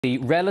The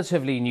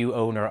relatively new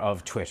owner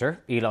of Twitter,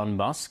 Elon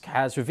Musk,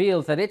 has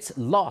revealed that it's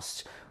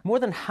lost more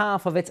than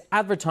half of its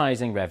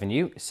advertising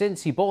revenue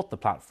since he bought the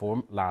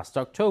platform last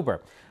October.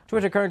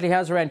 Twitter currently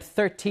has around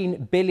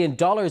 $13 billion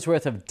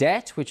worth of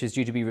debt, which is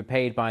due to be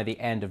repaid by the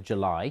end of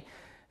July.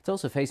 It's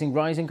also facing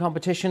rising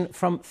competition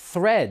from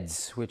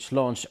Threads, which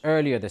launched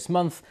earlier this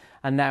month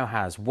and now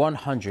has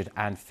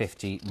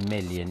 150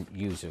 million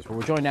users. Well,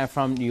 we're joined now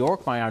from New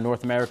York by our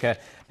North America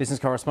business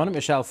correspondent,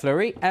 Michelle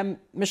Fleury.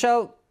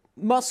 Michelle,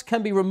 Musk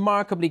can be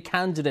remarkably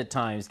candid at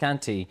times,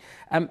 can't he?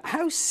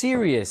 How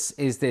serious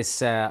is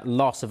this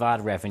loss of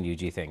ad revenue,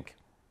 do you think?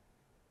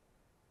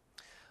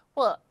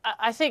 Well,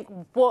 I think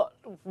what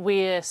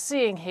we're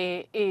seeing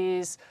here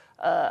is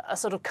a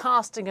sort of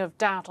casting of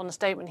doubt on a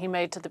statement he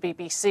made to the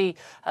BBC,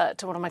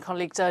 to one of my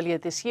colleagues earlier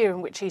this year,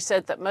 in which he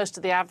said that most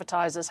of the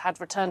advertisers had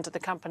returned to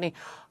the company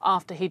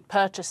after he'd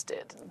purchased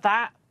it.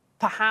 That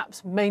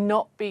perhaps may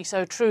not be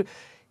so true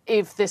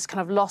if this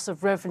kind of loss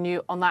of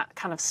revenue on that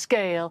kind of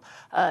scale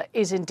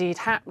is indeed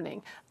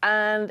happening.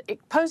 And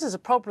it poses a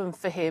problem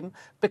for him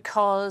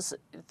because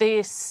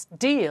this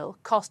deal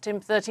cost him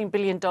 $13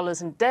 billion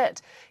in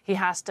debt. He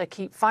has to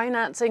keep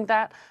financing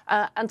that.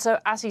 And so,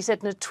 as he said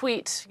in a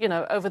tweet,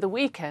 over the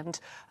weekend,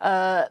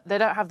 they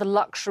don't have the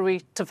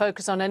luxury to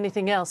focus on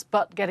anything else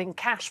but getting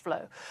cash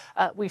flow.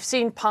 We've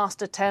seen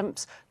past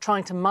attempts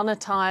trying to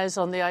monetize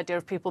on the idea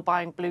of people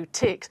buying blue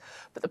ticks.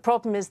 But the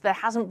problem is there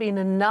hasn't been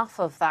enough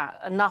of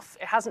that,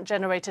 it hasn't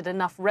generated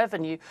enough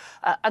revenue.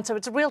 And so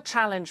it's a real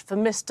challenge for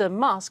Mr.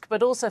 Musk,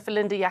 but also for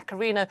Linda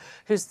Yaccarino,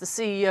 who's the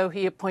CEO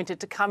he appointed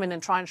to come in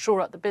and try and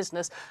shore up the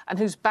business, and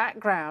whose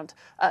background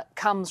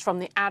comes from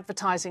the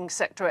advertising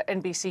sector at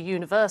NBC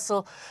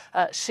Universal.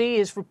 She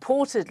is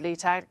reportedly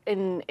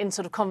in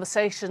sort of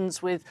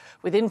conversations with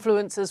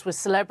influencers, with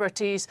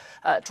celebrities,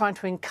 trying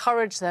to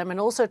encourage them and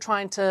also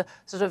trying to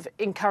sort of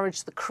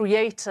encourage the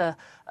creator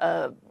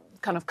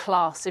kind of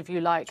class, if you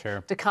like,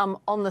 Sure, to come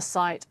on the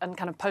site and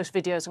kind of post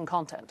videos and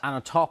content. And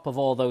on top of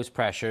all those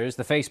pressures,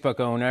 the Facebook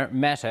owner,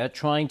 Meta,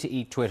 trying to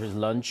eat Twitter's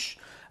lunch,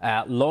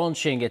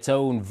 launching its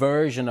own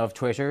version of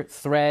Twitter,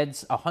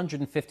 Threads,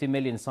 150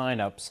 million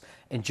sign-ups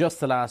in just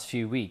the last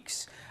few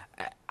weeks.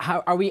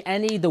 How are we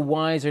any the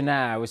wiser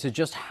now as to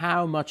just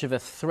how much of a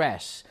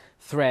threat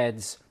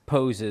Threads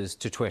poses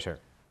to Twitter?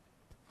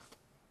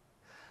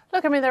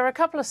 Look, I mean, there are a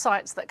couple of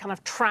sites that kind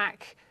of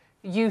track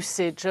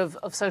usage of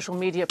social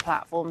media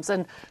platforms,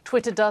 and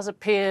Twitter does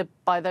appear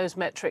by those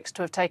metrics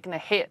to have taken a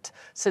hit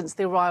since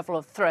the arrival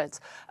of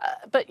Threads.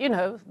 But,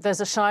 there's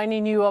a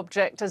shiny new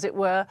object, as it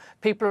were.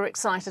 People are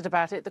excited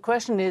about it. The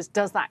question is,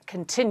 does that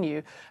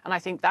continue? And I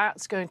think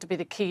that's going to be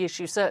the key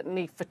issue,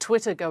 certainly for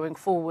Twitter going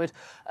forward.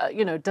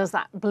 Does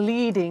that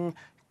bleeding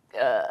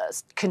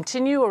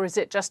continue, or is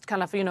it just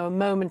kind of, a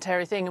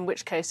momentary thing, in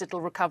which case it'll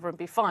recover and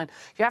be fine?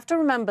 You have to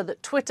remember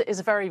that Twitter is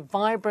a very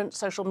vibrant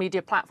social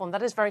media platform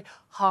that is very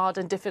hard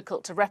and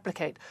difficult to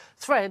replicate.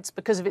 Threads,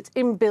 because of its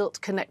inbuilt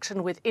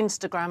connection with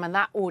Instagram and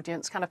that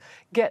audience, kind of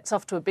gets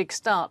off to a big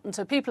start. And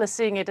so people are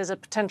seeing it as a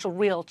potential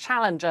real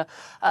challenger.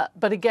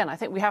 But again, I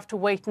think we have to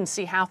wait and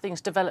see how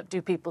things develop.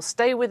 Do people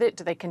stay with it?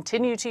 Do they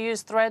continue to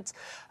use Threads?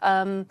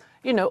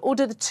 Or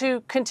do the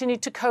two continue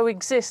to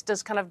coexist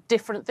as kind of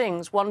different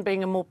things, one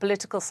being a more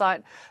political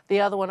site,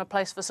 the other one a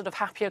place for sort of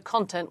happier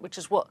content, which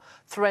is what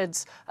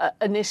Threads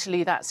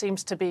initially, that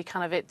seems to be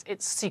kind of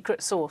its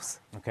secret sauce.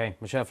 OK,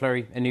 Michelle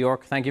Fleury in New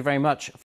York, thank you very much.